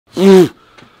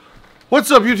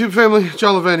What's up, YouTube family?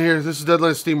 LeVan here. This is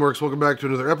Deadline Steamworks. Welcome back to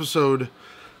another episode.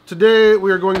 Today we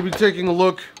are going to be taking a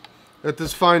look at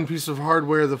this fine piece of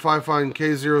hardware, the Fifine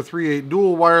K038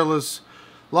 dual wireless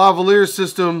lavalier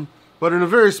system, but in a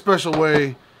very special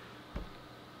way.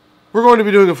 We're going to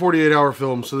be doing a 48-hour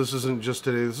film, so this isn't just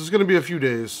today. This is going to be a few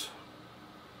days.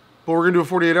 But we're going to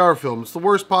do a 48-hour film. It's the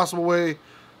worst possible way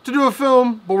to do a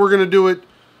film, but we're going to do it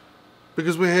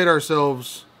because we hate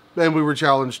ourselves. And we were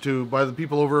challenged to by the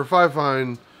people over at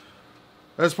Fifine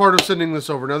as part of sending this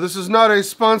over. Now, this is not a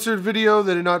sponsored video.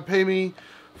 They did not pay me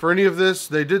for any of this.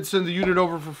 They did send the unit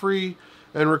over for free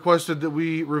and requested that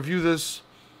we review this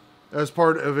as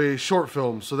part of a short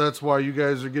film. So that's why you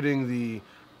guys are getting the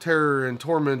terror and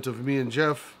torment of me and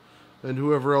Jeff and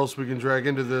whoever else we can drag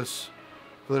into this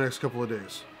for the next couple of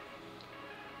days.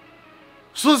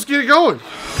 So let's get it going.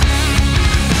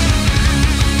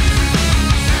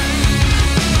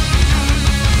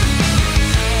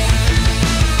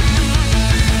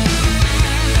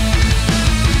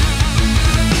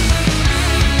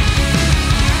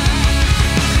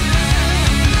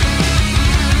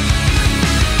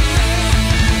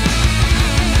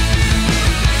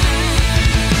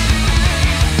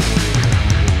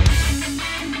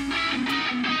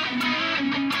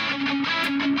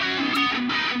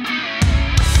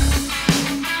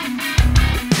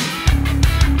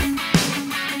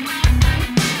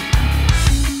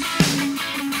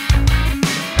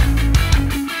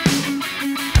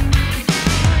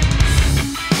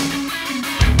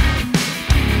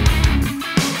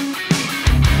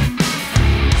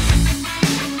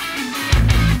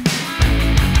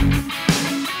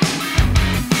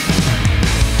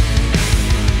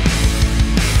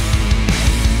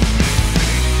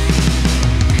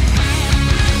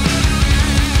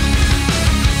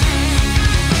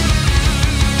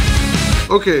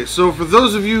 Okay, so for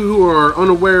those of you who are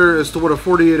unaware as to what a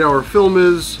 48-hour film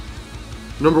is,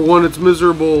 number one, it's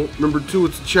miserable. Number two,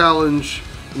 it's a challenge.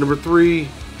 Number three,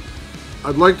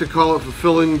 I'd like to call it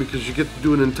fulfilling because you get to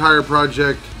do an entire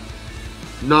project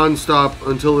non-stop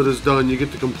until it is done. You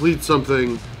get to complete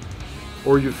something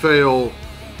or you fail,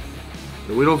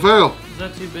 and we don't fail. Is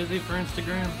that too busy for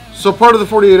Instagram? So part of the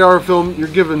 48-hour film, you're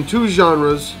given two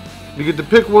genres. You get to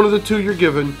pick one of the two you're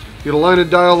given. You get a line of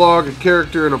dialogue, a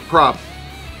character, and a prop.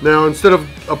 Now, instead of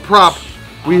a prop,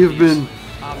 we have been...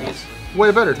 Obvious. Way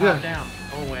better, Top yeah. down,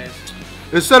 always.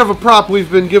 Instead of a prop,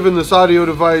 we've been given this audio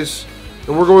device,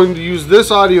 and we're going to use this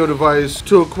audio device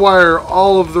to acquire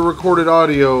all of the recorded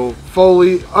audio,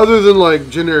 Foley, other than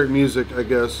like generic music, I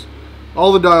guess.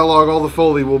 All the dialogue, all the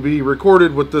Foley will be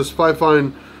recorded with this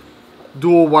Fifine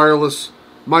dual wireless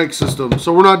mic system.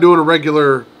 So we're not doing a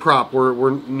regular prop. We're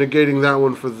negating that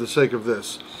one for the sake of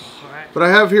this. All right. But I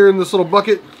have here in this little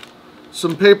bucket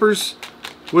some papers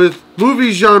with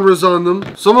movie genres on them.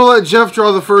 So I'm gonna let Jeff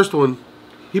draw the first one.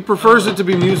 He prefers it to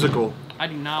be musical. I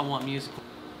do not want musical.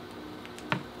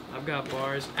 I've got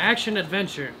bars. Action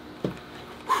adventure.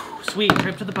 Sweet,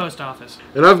 trip to the post office.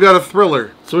 And I've got a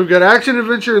thriller. So we've got action,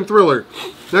 adventure, and thriller.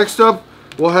 Next up,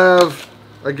 we'll have,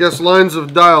 I guess, lines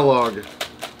of dialogue.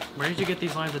 Where did you get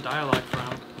these lines of dialogue from?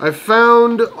 I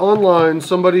found online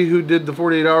somebody who did the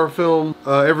 48-hour film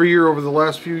every year over the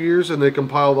last few years, and they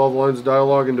compiled all the lines of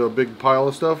dialogue into a big pile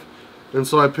of stuff. And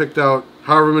so I picked out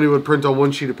however many would print on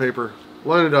one sheet of paper.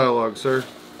 Line of dialogue, sir.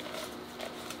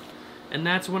 And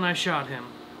that's when I shot him.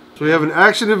 So we have an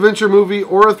action-adventure movie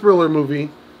or a thriller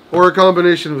movie, or a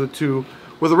combination of the two,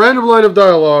 with a random line of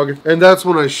dialogue, and that's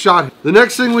when I shot him. The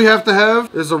next thing we have to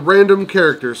have is a random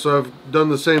character. So I've done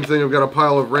the same thing. I've got a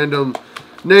pile of random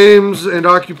names and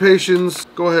occupations.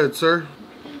 Go ahead, sir.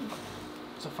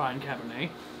 It's a fine Cabernet.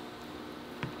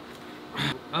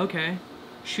 Okay.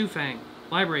 Feng.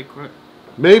 Library clerk.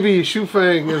 Maybe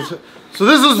Feng is... So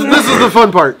this is the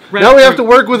fun part. Now we have to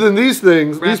work within these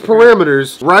things, these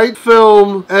parameters. Write,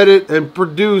 film, edit, and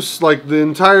produce like the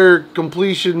entire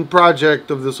completion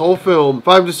project of this whole film.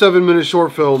 5 to 7 minute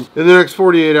short film in the next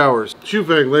 48 hours.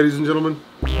 Feng, ladies and gentlemen.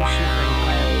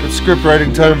 It's script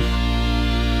writing time.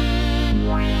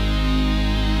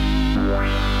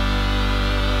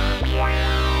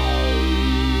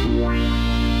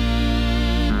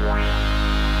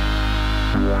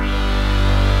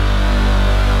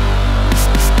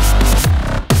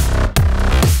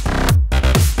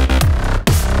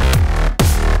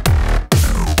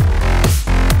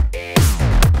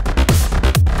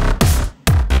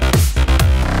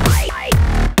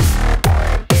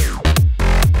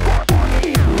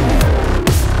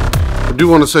 do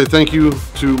want to say thank you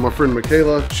to my friend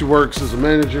Makela. She works as a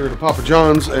manager at Papa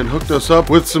John's and hooked us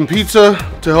up with some pizza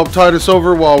to help tide us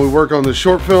over while we work on this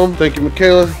short film. Thank you,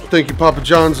 Makela. Thank you, Papa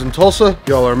John's in Tulsa.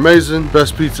 Y'all are amazing.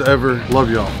 Best pizza ever.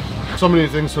 Love y'all. So many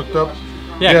things hooked up.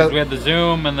 Yeah, because we had the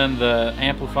zoom and then the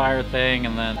amplifier thing,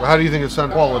 and then. How do you think it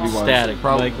sounded quality-wise? Static.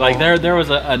 Probably. Like there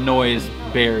was a noise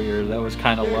barrier that was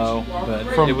kind of low,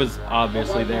 but it was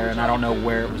obviously there, and I don't know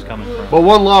where it was coming from. But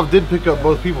one lav did pick up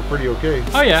both people pretty okay.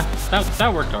 Oh yeah,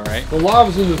 that worked all right. The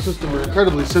lavs in the system are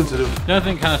incredibly sensitive. The other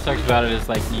thing kind of sucks about it is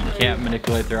like you can't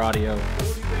manipulate their audio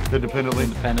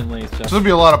independently. So there'll be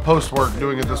a lot of post work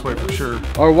doing it this way for sure.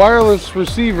 Our wireless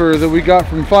receiver that we got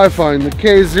from Fifine, the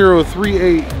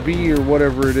K038B or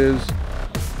whatever it is.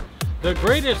 The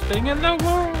greatest thing in the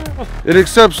world. It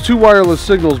accepts 2 wireless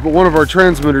signals, but one of our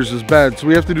transmitters is bad, so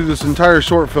we have to do this entire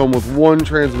short film with 1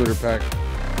 transmitter pack,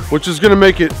 which is going to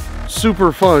make it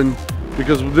super fun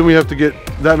because then we have to get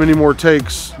that many more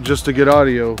takes just to get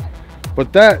audio.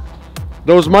 But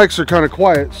those mics are kind of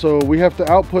quiet, so we have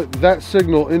to output that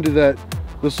signal into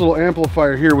this little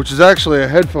amplifier here, which is actually a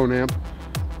headphone amp,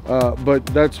 but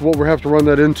that's what we have to run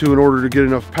that into in order to get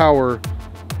enough power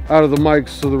out of the mics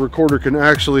so the recorder can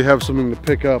actually have something to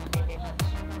pick up.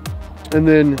 And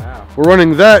then we're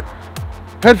running that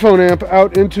headphone amp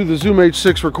out into the Zoom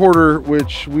H6 recorder,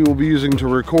 which we will be using to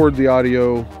record the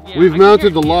audio. Yeah, we've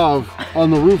mounted the lav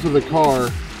on the roof of the car,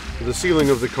 the ceiling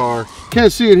of the car.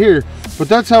 Can't see it here, but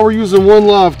that's how we're using one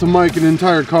lav to mic an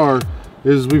entire car,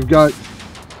 is we've got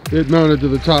it mounted to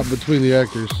the top between the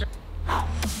actors.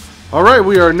 All right,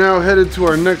 we are now headed to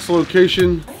our next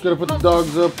location. Gotta put the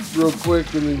dogs up real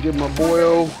quick and then get my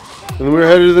boyo, and then we're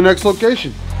headed to the next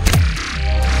location.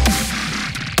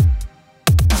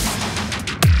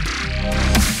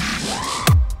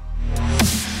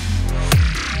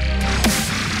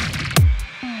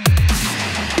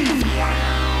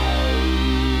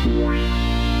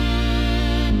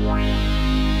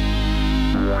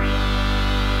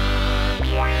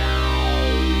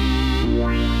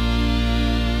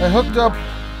 I hooked up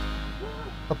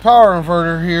a power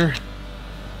inverter here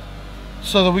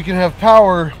so that we can have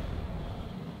power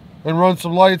and run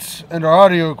some lights and our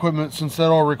audio equipment, since that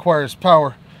all requires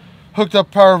power. Hooked up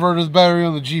power inverter to the battery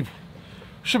on the Jeep.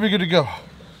 Should be good to go.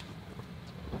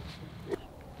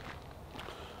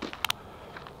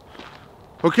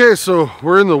 Okay, so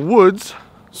we're in the woods,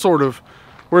 sort of.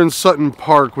 We're in Sutton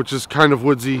Park, which is kind of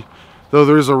woodsy, though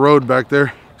there is a road back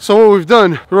there. So what we've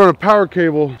done, we run a power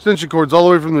cable, extension cords all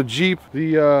the way from the Jeep.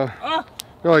 Got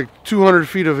like 200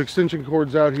 feet of extension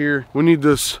cords out here. We need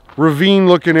this ravine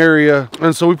looking area.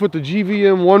 And so we put the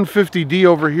GVM 150D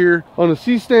over here on a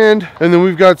C-stand. And then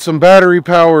we've got some battery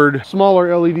powered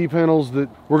smaller LED panels that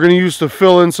we're gonna use to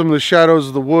fill in some of the shadows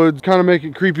of the woods, kind of make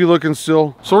it creepy looking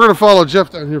still. So we're gonna follow Jeff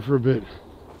down here for a bit.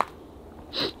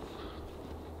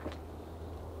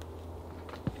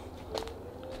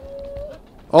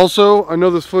 Also, I know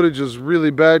this footage is really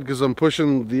bad because I'm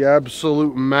pushing the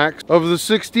absolute max of the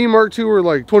 6D Mark II, or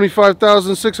like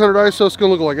 25,600 ISO. It's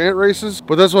gonna look like ant races,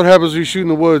 but that's what happens when you shoot in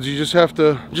the woods. You just have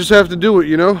to do it,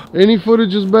 you know? Any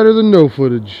footage is better than no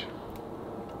footage.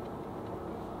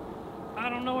 I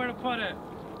don't know where to put it.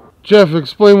 Jeff,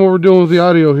 explain what we're doing with the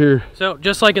audio here. So,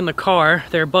 just like in the car,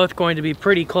 they're both going to be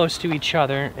pretty close to each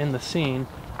other in the scene.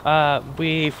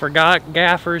 We forgot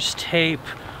Gaffer's tape.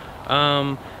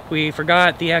 We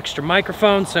forgot the extra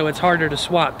microphone, so it's harder to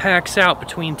swap packs out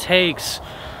between takes.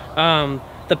 One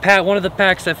of the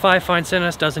packs that Fifine sent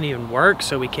us doesn't even work,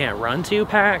 so we can't run 2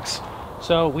 packs.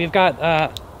 So we've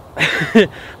got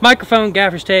microphone,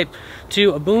 Gaffer's tape,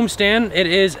 to a boom stand. It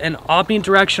is an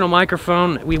omnidirectional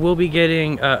microphone. We will be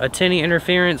getting a tinny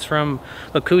interference from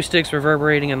acoustics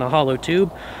reverberating in the hollow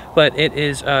tube, but it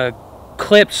is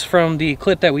clips from the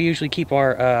clip that we usually keep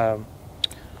our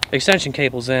extension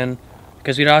cables in,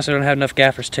 because we also don't have enough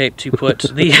Gaffer's tape to put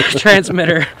the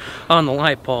transmitter on the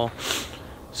light pole.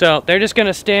 So they're just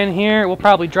gonna stand here. We'll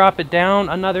probably drop it down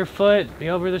another foot, the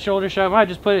over the shoulder shot. Might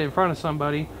just put it in front of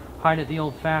somebody, hide it the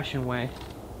old fashioned way.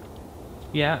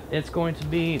 Yeah, it's going to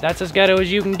be, that's as ghetto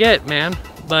as you can get, man.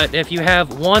 But if you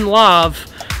have one lav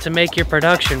to make your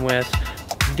production with,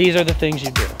 these are the things you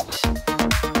do.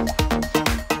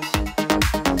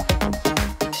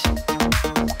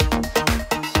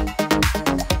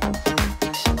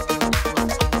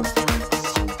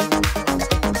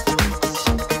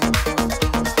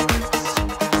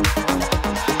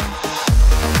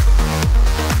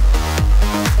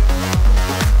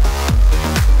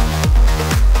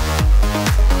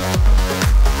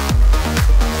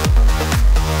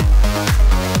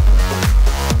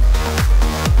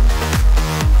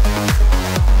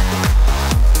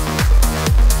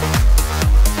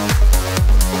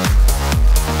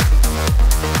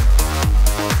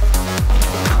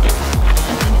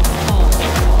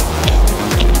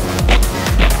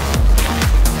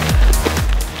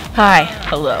 Hi,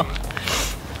 hello.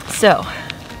 So,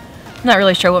 I'm not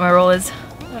really sure what my role is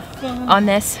on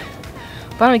this,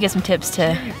 but I'm gonna give some tips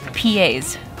to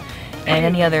PAs and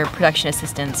any other production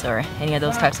assistants or any of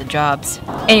those types of jobs.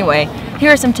 Anyway,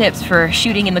 here are some tips for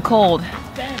shooting in the cold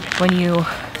when you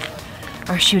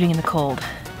are shooting in the cold.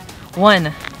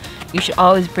 1, you should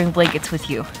always bring blankets with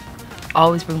you.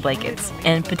 Always bring blankets,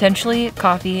 and potentially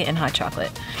coffee and hot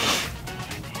chocolate.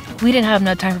 We didn't have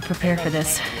enough time to prepare for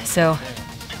this, so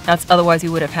otherwise we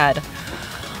would have had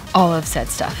all of said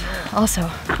stuff. Also,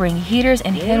 bring heaters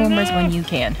and hand warmers when you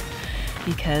can,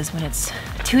 because when it's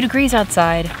 2 degrees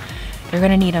outside, you're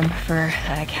gonna need them for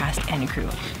cast and crew.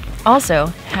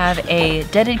 Also, have a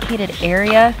dedicated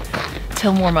area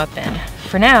to warm up in.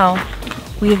 For now,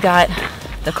 we've got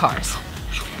the cars.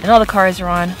 And all the cars are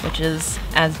on, which is,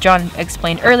 as John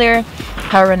explained earlier,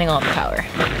 how we're running all the power.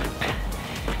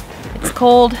 It's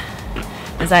cold,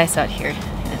 there's ice out here,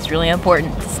 and it's really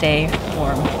important to stay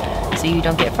warm so you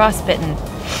don't get frostbitten.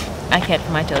 I can't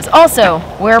feel my toes. Also,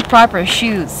 wear proper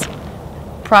shoes.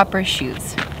 Proper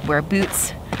shoes. Wear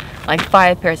boots, like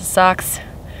 5 pairs of socks,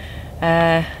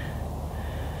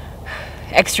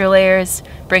 extra layers,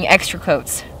 bring extra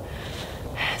coats.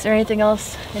 Is there anything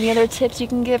else? Any other tips you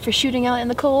can give for shooting out in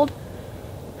the cold?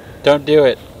 Don't do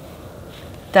it.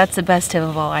 That's the best tip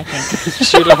of all, I think.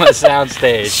 Shoot him on a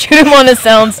soundstage. Shoot him on a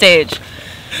soundstage.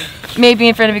 Maybe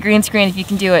in front of a green screen if you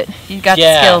can do it. If you've got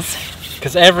the skills.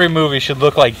 Because every movie should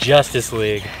look like Justice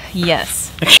League.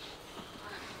 Yes.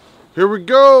 Here we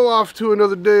go, off to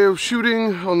another day of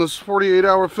shooting on this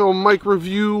 48-hour film mic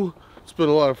review. It's been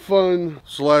a lot of fun.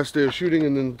 It's the last day of shooting,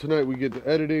 and then tonight we get to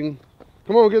editing.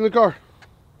 Come on, get in the car.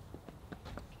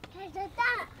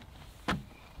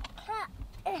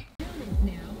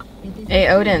 Hey,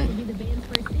 Odin.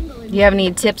 Do you have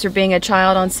any tips for being a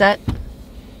child on set?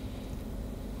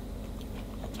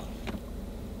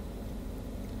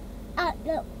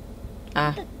 No.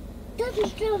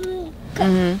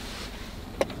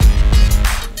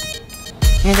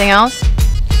 Anything else?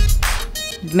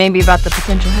 Maybe about the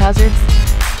potential hazards?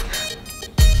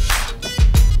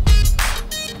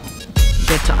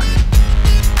 Good talk.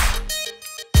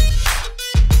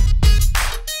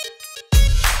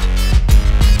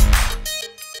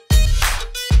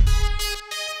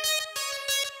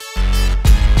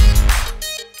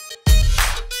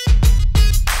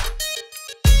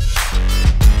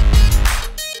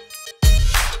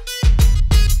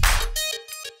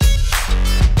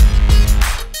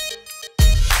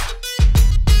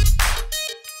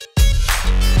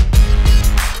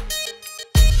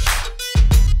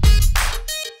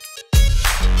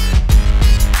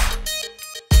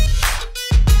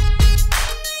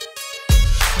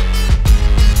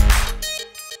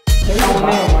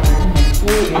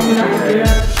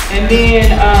 And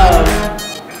then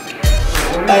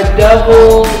a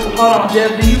double. Hold on,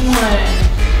 Jeff. Do you want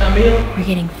a meal? We're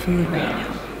getting food right now.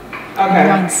 Okay.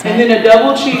 We're on set. And then a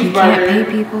double If you can't cheeseburger. pay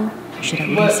people, you should at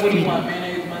least What do feed you want? them.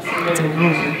 Mayonnaise, mustard. It's a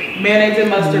rule. Mayonnaise and You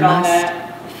mustard on must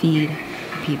that. feed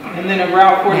people. And then a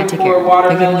Route Yeah, take 44 it.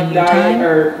 watermelon They're giving you your diet time.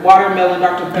 or watermelon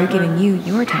Dr. Pepper. They're giving you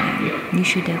your time. You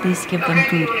should at least give them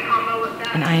food.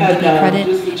 An IMDb No, credit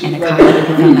just the and a cheeseburger. copy of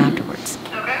the film afterwards.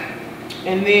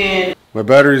 And then My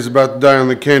battery's about to die on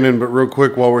the Canon, but real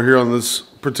quick, while we're here on this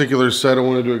particular set, I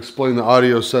wanted to explain the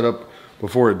audio setup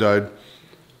before it died.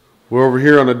 We're over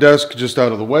here on a desk just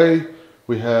out of the way.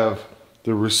 We have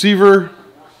the receiver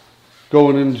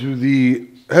going into the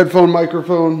headphone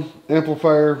microphone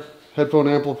amplifier, headphone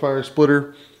amplifier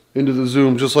splitter into the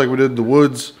Zoom, just like we did in the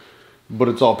woods, but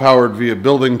it's all powered via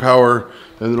building power.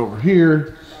 And then over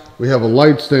here, we have a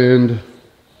light stand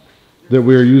that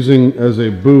we are using as a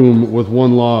boom with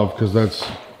one lav, because that's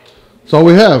all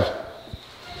we have.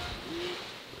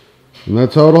 And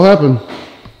that's how it'll happen.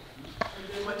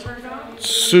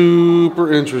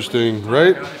 Super interesting,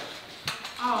 right?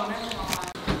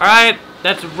 Alright,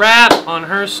 that's a wrap on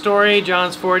her story,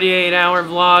 John's 48-hour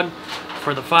vlog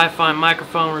for the Fifine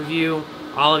microphone review.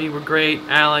 All of you were great.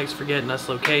 Alex for getting us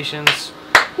locations.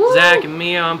 Woo! Zach and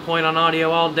Mia on point on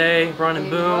audio all day, running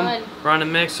boom,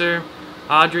 running mixer.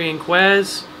 Audrey and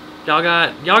Quez, y'all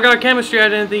got chemistry I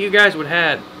didn't think you guys would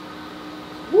had.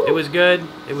 Woo! It was good.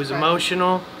 It was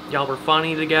emotional. Y'all were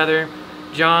funny together.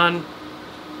 John,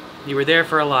 you were there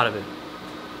for a lot of it.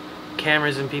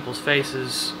 Cameras in people's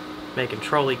faces, making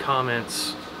trolly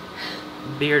comments,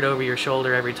 beard over your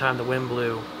shoulder every time the wind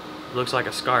blew. Looks like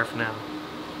a scarf now.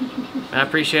 I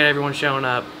appreciate everyone showing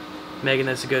up, making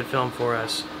this a good film for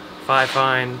us.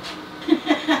 Fifine,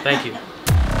 thank you.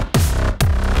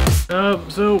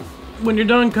 So when you're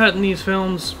done cutting these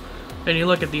films, and you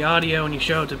look at the audio and you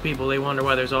show it to people, they wonder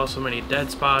why there's all so many dead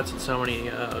spots and so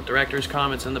many director's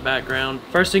comments in the background.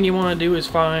 First thing you want to do is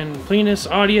find cleanest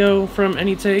audio from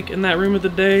any take in that room of the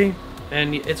day.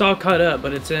 And it's all cut up,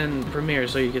 but it's in Premiere,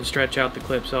 so you can stretch out the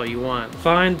clips all you want.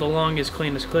 Find the longest,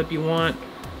 cleanest clip you want,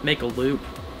 make a loop.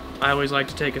 I always like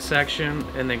to take a section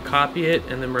and then copy it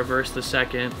and then reverse the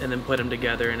second and then put them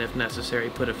together, and if necessary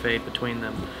put a fade between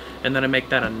them. And then I make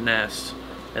that a nest.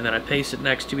 And then I paste it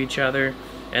next to each other,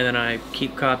 and then I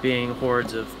keep copying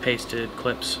hordes of pasted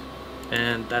clips.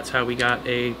 And that's how we got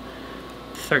a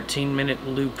 13-minute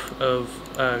loop of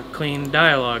clean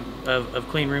dialogue, of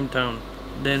clean room tone.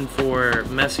 Then for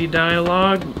messy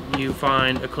dialogue, you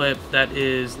find a clip that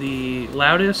is the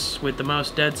loudest with the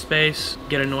most dead space,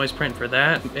 get a noise print for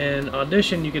that. In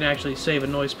Audition, you can actually save a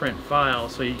noise print file,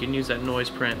 so you can use that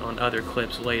noise print on other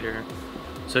clips later.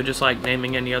 So just like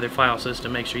naming any other file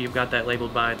system, make sure you've got that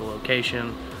labeled by the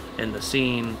location and the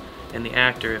scene and the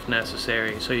actor if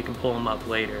necessary, so you can pull them up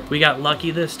later. We got lucky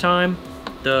this time.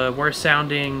 The worst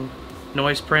sounding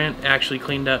noise print actually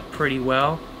cleaned up pretty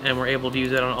well, and we're able to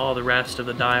use it on all the rest of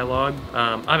the dialogue.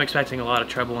 I'm expecting a lot of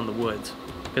trouble in the woods,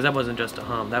 because that wasn't just a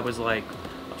hum, that was like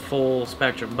a full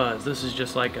spectrum buzz. This is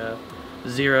just like a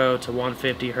 0 to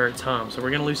 150 hertz hum, so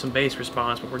we're gonna lose some bass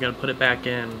response, but we're gonna put it back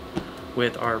in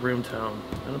with our room tone.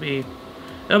 It'll be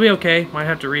okay. Might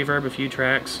have to reverb a few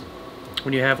tracks.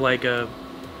 When you have like a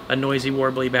noisy,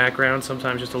 warbly background,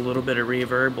 sometimes just a little bit of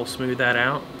reverb will smooth that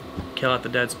out, kill out the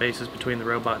dead spaces between the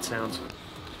robot sounds.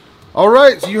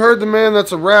 Alright, so you heard the man.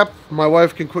 That's a wrap. My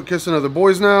wife can quit kissing other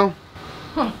boys now.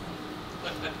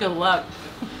 Good luck.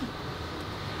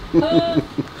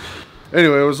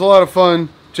 Anyway, it was a lot of fun.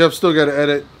 Jeff still got to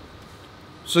edit.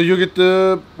 So you'll get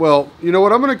the... Well, you know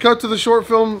what? I'm going to cut to the short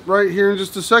film right here in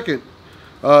just a second.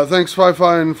 Thanks,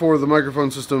 Fifine, for the microphone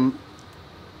system.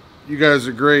 You guys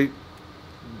are great.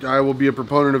 I will be a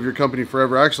proponent of your company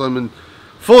forever. Actually, I'm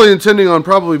fully intending on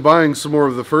probably buying some more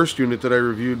of the first unit that I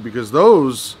reviewed, because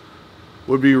those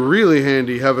would be really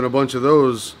handy, having a bunch of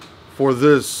those for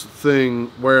this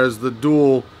thing, whereas the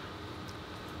dual,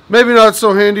 maybe not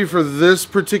so handy for this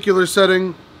particular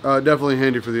setting. Definitely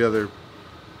handy for the other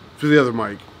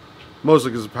mic,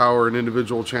 mostly because of power and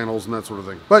individual channels and that sort of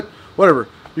thing. But whatever,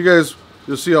 you guys,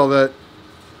 you'll see all that.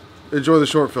 Enjoy the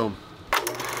short film.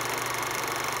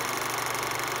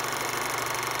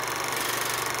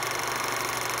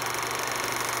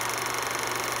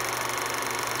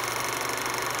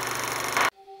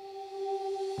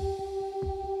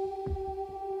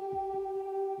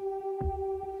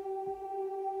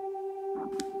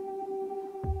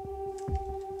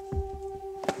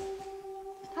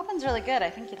 Really good. I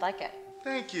think you'd like it.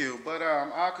 Thank you, but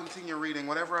I'll continue reading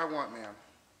whatever I want, ma'am.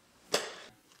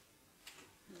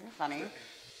 You're funny.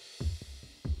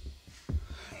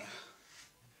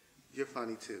 You're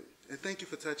funny too. And thank you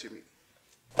for touching me.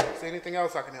 Is there anything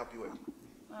else I can help you with?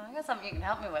 Well, I got something you can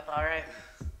help me with, all right.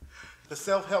 The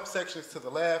self-help section is to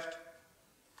the left.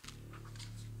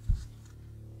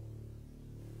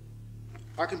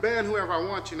 I can ban whoever I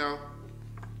want, you know.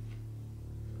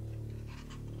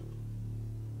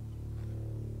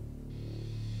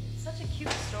 Such a cute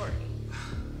story.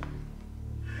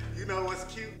 You know what's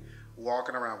cute?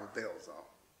 Walking around with bells on.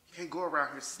 You can't go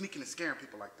around here sneaking and scaring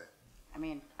people like that. I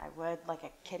mean, I would like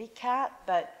a kitty cat,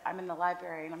 but I'm in the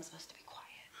library and I'm supposed to be quiet.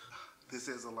 This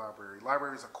is a library.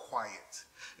 Libraries are quiet,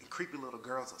 and creepy little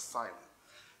girls are silent.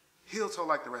 He'll tell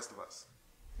like the rest of us.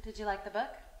 Did you like the book?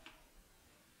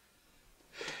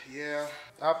 Yeah,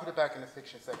 I'll put it back in the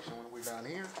fiction section when we're down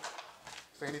here.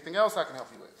 Is there anything else I can help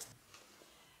you with?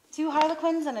 2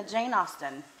 Harlequins and a Jane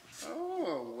Austen.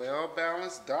 Oh,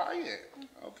 well-balanced diet.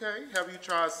 Okay, have you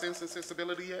tried Sense and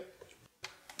Sensibility yet?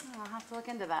 Oh, I'll have to look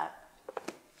into that.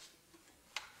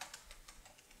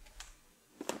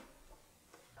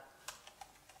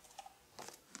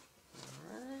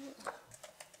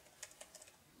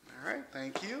 All right,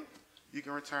 thank you. You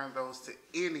can return those to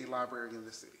any library in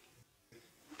the city.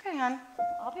 Okay, hon.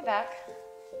 I'll be back.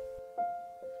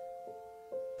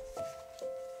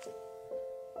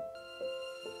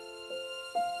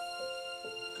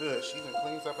 Good, she even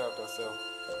cleans up after herself.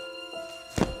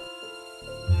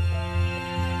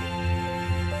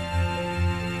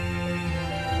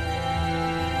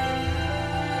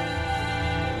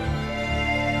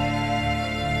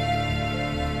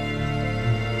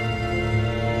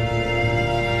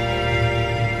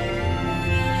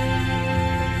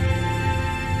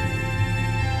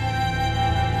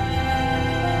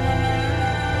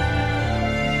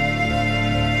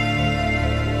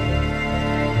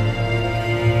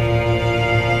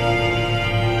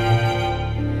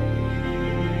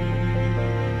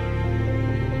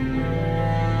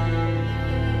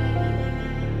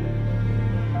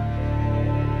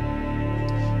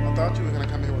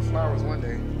 flowers one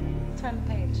day. Turn the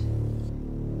page.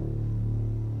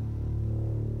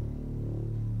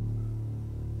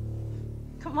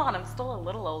 Come on, I'm still a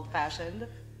little old-fashioned.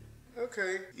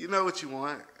 Okay, you know what you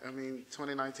want. I mean,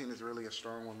 2019 is really a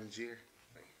strong woman's year.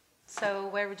 So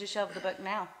where would you shelve the book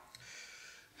now?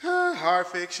 Hard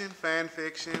fiction, fan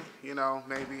fiction, you know,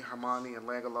 maybe Hermione and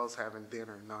Legolas having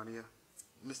dinner in Narnia.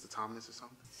 Mr. Thomas or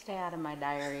something. Stay out of my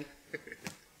diary.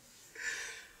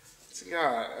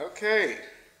 Yeah, okay.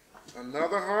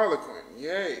 Another Harlequin,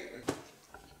 yay.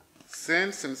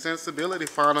 Sense and Sensibility,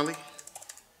 finally.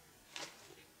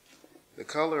 The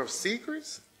Color of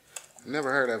Secrets?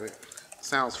 Never heard of it.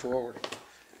 Sounds forward.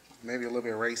 Maybe a little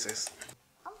bit racist.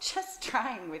 I'm just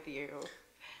trying with you.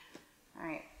 All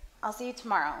right, I'll see you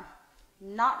tomorrow.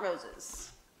 Not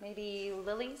roses, maybe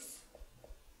lilies?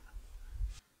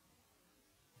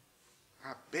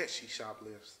 I bet she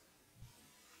shoplifts.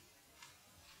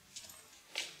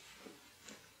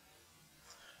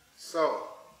 So,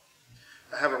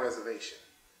 I have a reservation.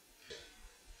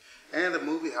 And the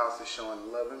movie house is showing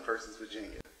LeVan versus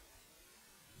Virginia.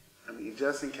 I mean,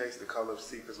 just in case The Color of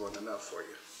Secrets wasn't enough for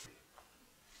you.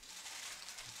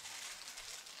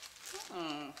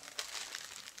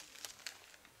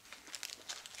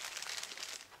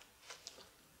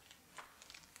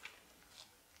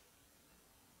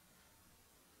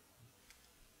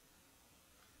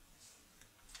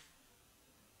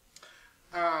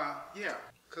 Yeah,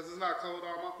 because it's not cold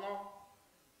all month long.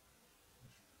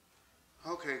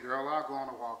 Okay, girl, I'll go on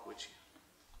a walk with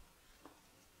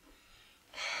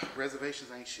you. Reservations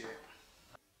ain't shit.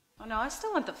 Oh no, I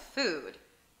still want the food.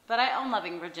 But I own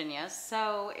Loving Virginia,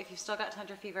 so if you've still got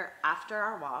tundra fever after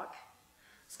our walk.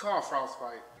 It's called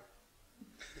frostbite.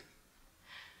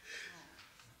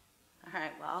 All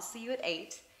right, well, I'll see you at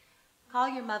 8. Call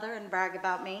your mother and brag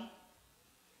about me.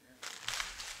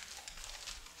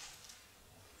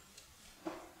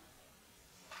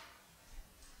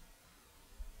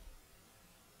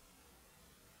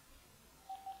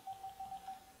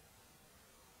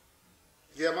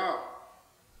 Yeah, Mom.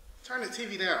 Turn the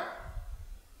TV down.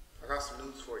 I got some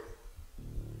news for you.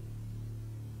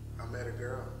 I met a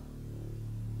girl.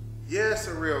 Yes,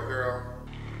 a real girl.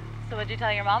 So what'd you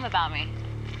tell your mom about me?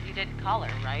 You didn't call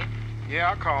her, right?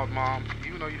 Yeah, I called Mom,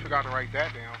 even though you forgot to write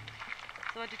that down.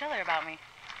 So what'd you tell her about me?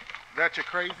 That you're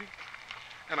crazy?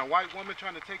 And a white woman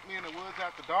trying to take me in the woods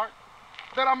after dark?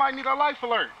 That I might need a life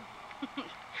alert.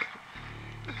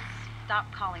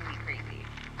 Stop calling me crazy.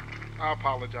 I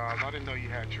apologize. I didn't know you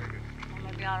had triggers. Well,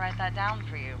 maybe I'll write that down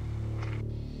for you.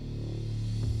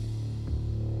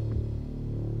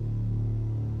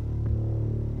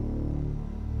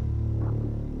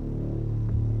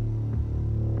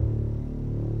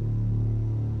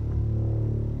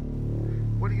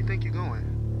 Where do you think you're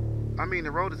going? I mean, the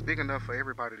road is big enough for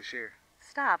everybody to share.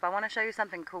 Stop, I want to show you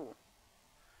something cool.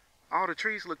 All the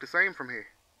trees look the same from here.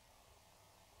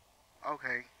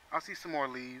 Okay, I'll see some more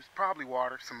leaves, probably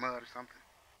water, some mud or something.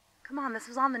 Come on, this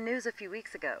was on the news a few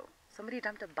weeks ago. Somebody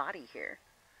dumped a body here.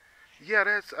 Yeah,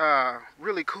 that's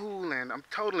really cool, and I'm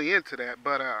totally into that,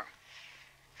 but I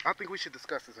think we should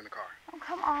discuss this in the car. Oh,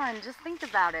 come on, just think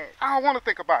about it. I don't want to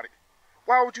think about it.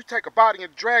 Why would you take a body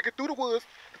and drag it through the woods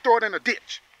and throw it in a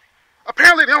ditch?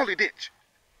 Apparently the only ditch.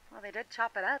 Well, they did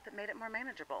chop it up. It made it more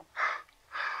manageable.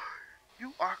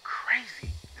 You are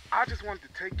crazy. I just wanted to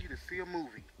take you to see a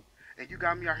movie, and you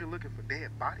got me out here looking for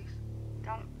dead bodies?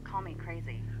 Don't call me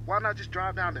crazy. Why not just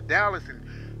drive down to Dallas and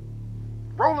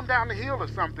roll them down the hill or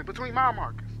something between mile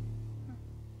markers?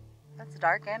 That's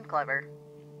dark and clever.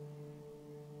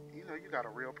 You know, you got a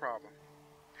real problem.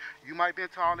 You might be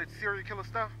into all that serial killer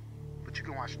stuff, but you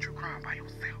can watch true crime by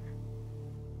yourself.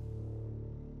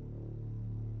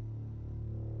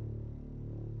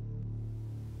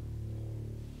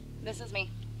 This is me.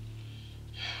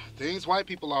 Things white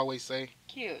people always say.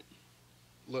 Cute.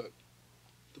 Look,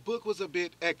 the book was a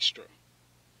bit extra.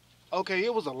 Okay,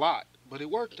 it was a lot, but it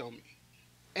worked on me.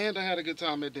 And I had a good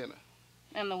time at dinner.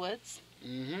 In the woods?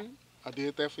 Mm-hmm. I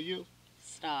did that for you.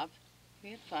 Stop. We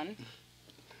had fun.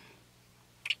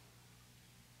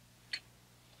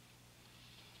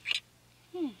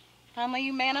 Finally,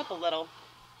 you man up a little.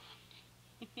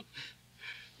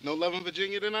 No love in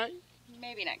Virginia tonight?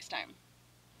 Maybe next time.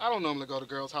 I don't normally go to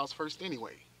girls' house first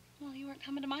anyway. Well, you weren't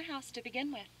coming to my house to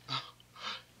begin with.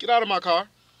 Get out of my car.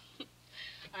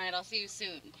 All right, I'll see you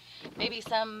soon. Maybe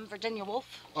some Virginia Wolf.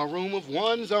 A room of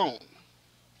one's own.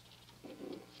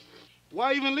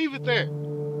 Why even leave it there?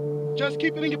 Just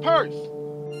keep it in your purse.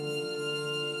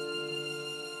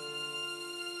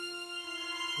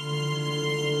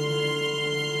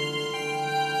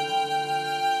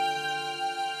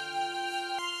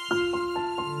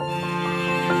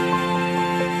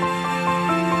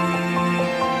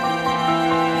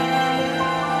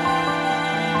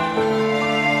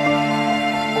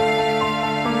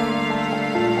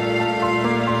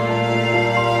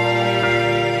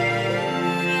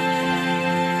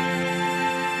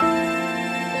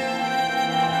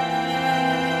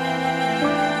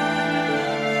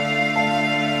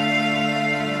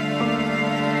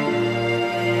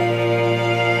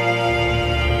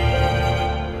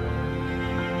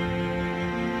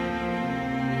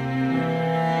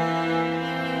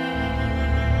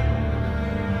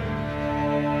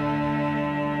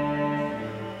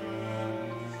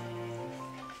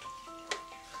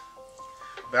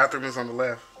 Bathroom is on the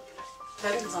left.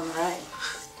 Bedroom's on the right.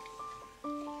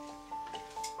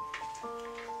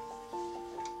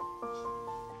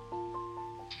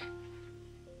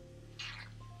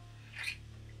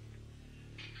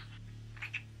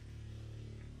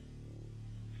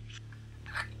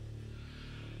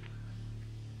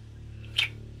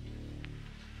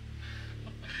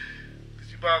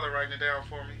 Did you bother writing it down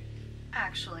for me?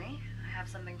 Actually, I have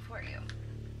something for you.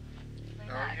 Lay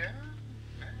back. Yeah?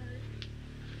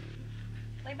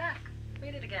 Lay back.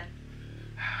 Read it again.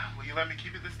 Will you let me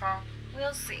keep it this time?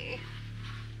 We'll see.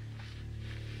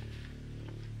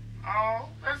 Oh,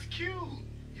 that's cute.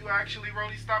 You actually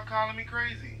wrote Stop Calling Me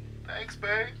Crazy. Thanks,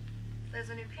 babe. There's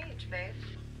a new page, babe.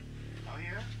 Oh,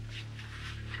 yeah?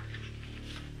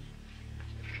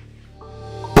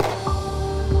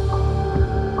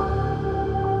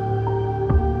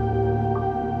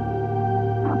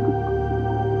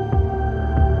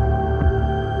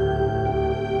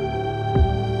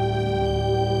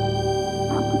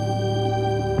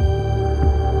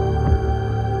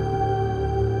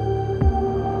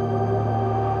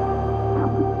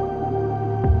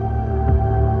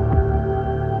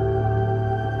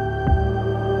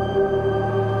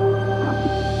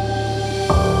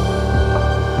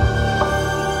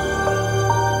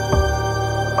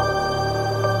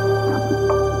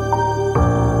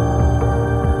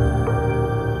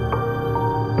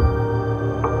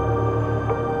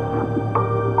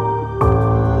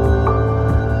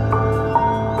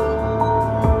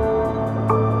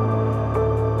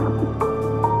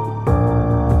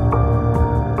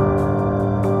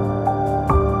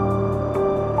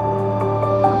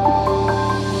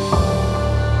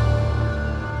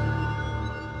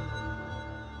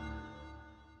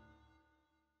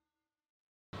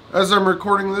 As I'm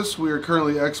recording this, we are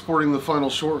currently exporting the final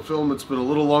short film. It's been a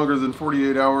little longer than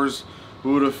 48 hours.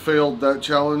 We would have failed that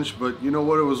challenge, but you know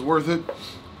what? It was worth it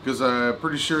because I'm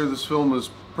pretty sure this film is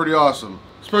pretty awesome.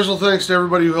 Special thanks to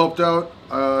everybody who helped out.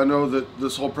 I know that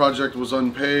this whole project was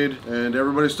unpaid and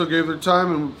everybody still gave their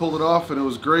time and we pulled it off and it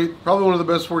was great. Probably one of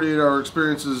the best 48-hour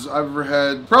experiences I've ever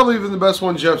had. Probably even the best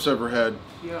one Jeff's ever had.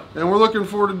 Yeah. And we're looking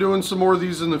forward to doing some more of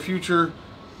these in the future.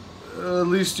 At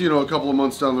least, you know, a couple of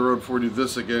months down the road before we do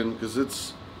this again, because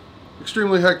it's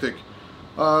extremely hectic.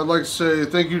 I'd like to say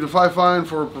thank you to Fifine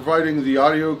for providing the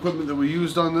audio equipment that we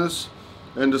used on this,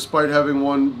 and despite having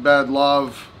one bad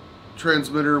lav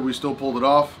transmitter, we still pulled it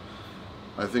off.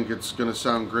 I think it's going to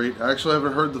sound great. I actually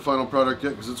haven't heard the final product yet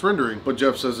because it's rendering, but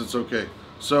Jeff says it's okay.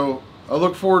 So I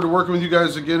look forward to working with you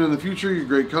guys again in the future. You're a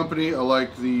great company. I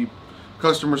like the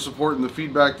customer support and the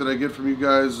feedback that I get from you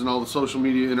guys and all the social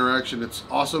media interaction. It's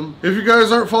awesome. If you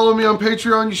guys aren't following me on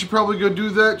Patreon, you should probably go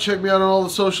do that. Check me out on all the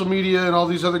social media and all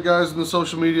these other guys in the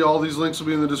social media. All these links will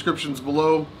be in the descriptions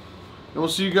below. And we'll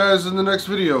see you guys in the next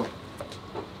video.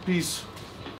 Peace.